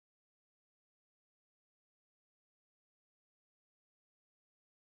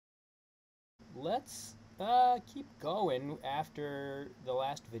let's keep going. After the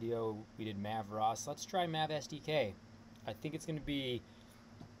last video we did MAVROS, let's try MAVSDK. I think it's going to be,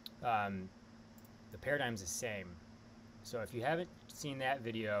 the paradigm's the same. So if you haven't seen that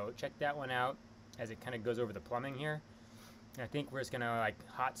video, check that one out as it kind of goes over the plumbing here. And I think we're just going to like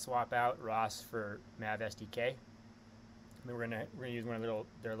hot swap out ROS for MAVSDK. And then we're gonna use one of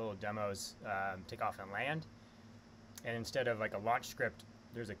their little demos, take off and land. And instead of like a launch script,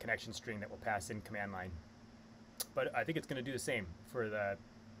 there's a connection string that will pass in command line. But I think it's going to do the same for the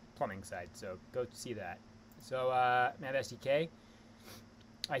plumbing side, so go see that. So MAVSDK,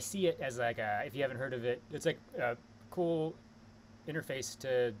 I see it as like a, if you haven't heard of it, it's like a cool interface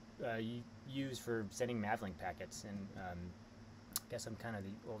to use for sending Mavlink packets. And I guess I'm kind of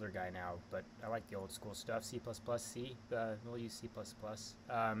the older guy now, but I like the old school stuff. C++, C, we'll use C++.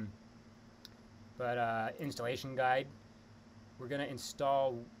 But installation guide, we're going to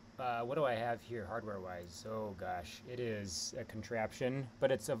install, what do I have here hardware-wise? Oh gosh, it is a contraption,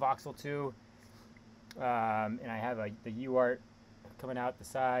 but it's a VOXL 2, and I have the UART coming out the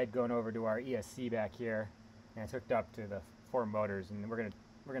side, going over to our ESC back here, and it's hooked up to the 4 motors, and we're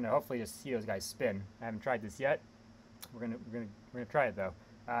gonna hopefully just see those guys spin. I haven't tried this yet. We're gonna try it though.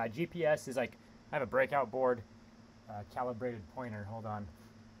 GPS is like, I have a breakout board, calibrated pointer. Hold on,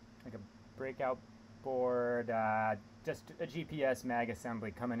 like a breakout board, just a GPS mag assembly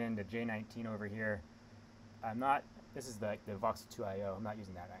coming into J19 over here. This is the VOXL 2 IO. I'm not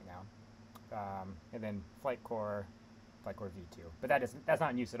using that right now. And then flight core V2. But that's not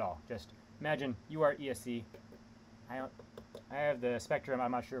in use at all. Just imagine UART ESC. I have the Spectrum.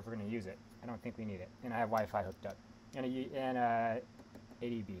 I'm not sure if we're going to use it. I don't think we need it. And I have Wi-Fi hooked up. And a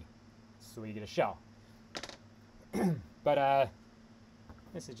ADB. So we get a shell. But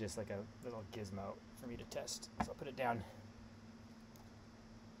this is just like a little gizmo for me to test. So I'll put it down.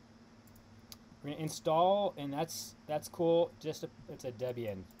 We're going to install, and that's cool. It's a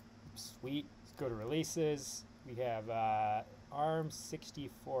Debian. Sweet. Let's go to releases. We have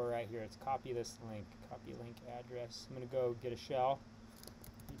ARM64 right here. Let's copy this link. Copy link address. I'm going to go get a shell.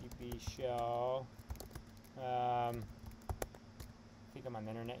 ADB shell. I think I'm on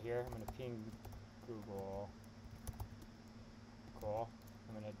the internet here. I'm going to ping Google. Cool.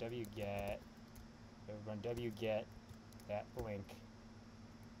 I'm going to wget. Run wget that link.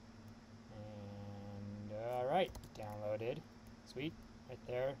 And alright, downloaded. Sweet. Right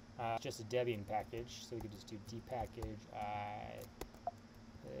there. It's just a Debian package, so we could just do dpackage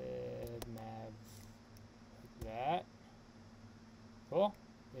mav like that. Cool.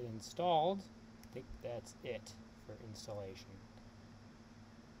 It installed. I think that's it for installation.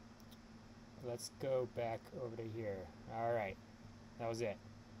 Let's go back over to here. Alright. That was it.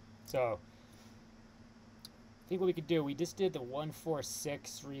 So I think what we could do, we just did the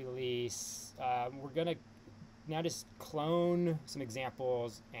 1.4.6 release. We're gonna now just clone some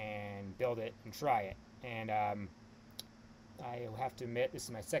examples and build it and try it. And I have to admit, this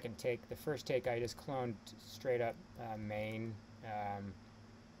is my second take. The first take I just cloned straight up main, and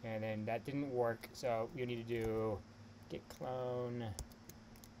then that didn't work. So you need to do git clone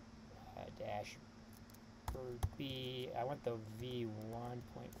dash B. I want the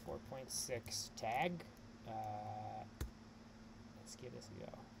v1.4.6 tag. Let's give this a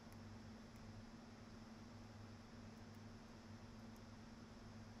go.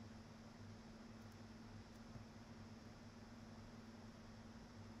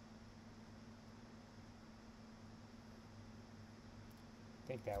 I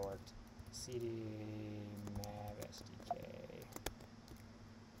think that worked. cd MAVSDK.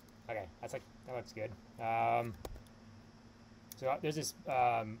 Okay, that looks good. So there's this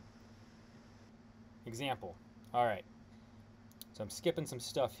example. All right. So I'm skipping some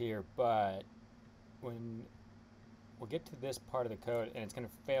stuff here, but when we'll get to this part of the code, and it's going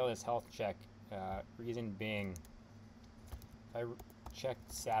to fail this health check. Reason being, if I check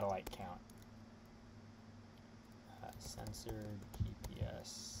satellite count, sensor,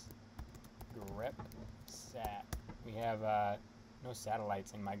 GPS, grep, sat. We have no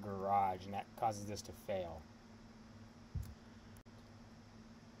satellites in my garage, and that causes this to fail.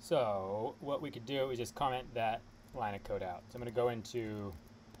 So what we could do is just comment that line of code out. So I'm going to go into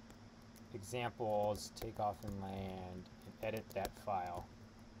examples, take off and land, and edit that file.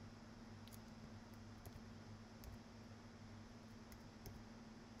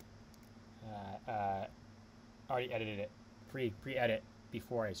 Already edited it, pre-edit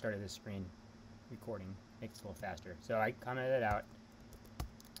before I started this screen recording. Makes it a little faster. So I commented it out.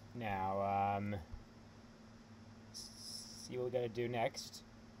 Now, see what we got to do next.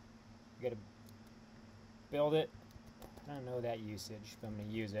 We got to build it. I don't know that usage, but I'm going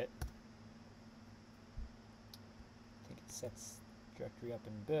to use it. sets directory up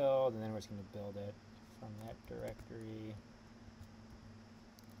and build, and then we're just going to build it from that directory.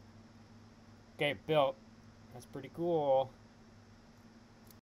 Okay, built. That's pretty cool.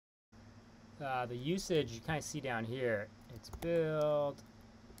 The usage you kind of see down here. It's build,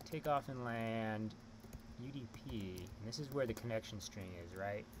 takeoff and land, UDP, and this is where the connection string is,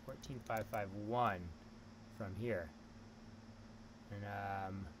 right? 14551 from here. And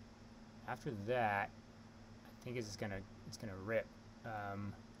after that, I think it's gonna rip.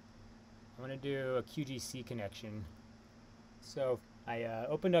 I'm gonna do a QGC connection. So I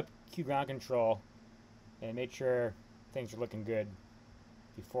opened up Q ground control and made sure things are looking good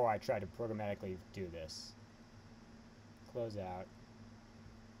before I try to programmatically do this. Close out.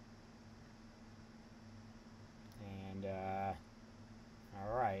 And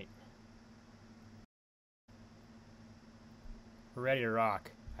all right, we're ready to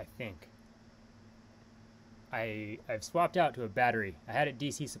rock, I think. I've swapped out to a battery. I had a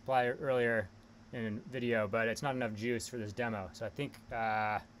DC supply earlier in video, but it's not enough juice for this demo. So I think,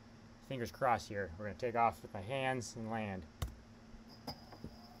 fingers crossed here, we're gonna take off with my hands and land.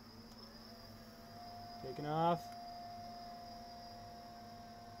 Taking off.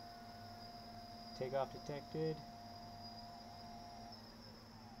 Takeoff detected.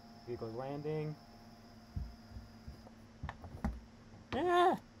 Vehicle's landing.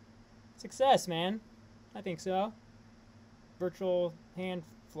 Ah! Success, man. I think so. Virtual hand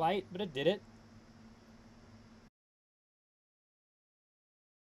flight, but it did it.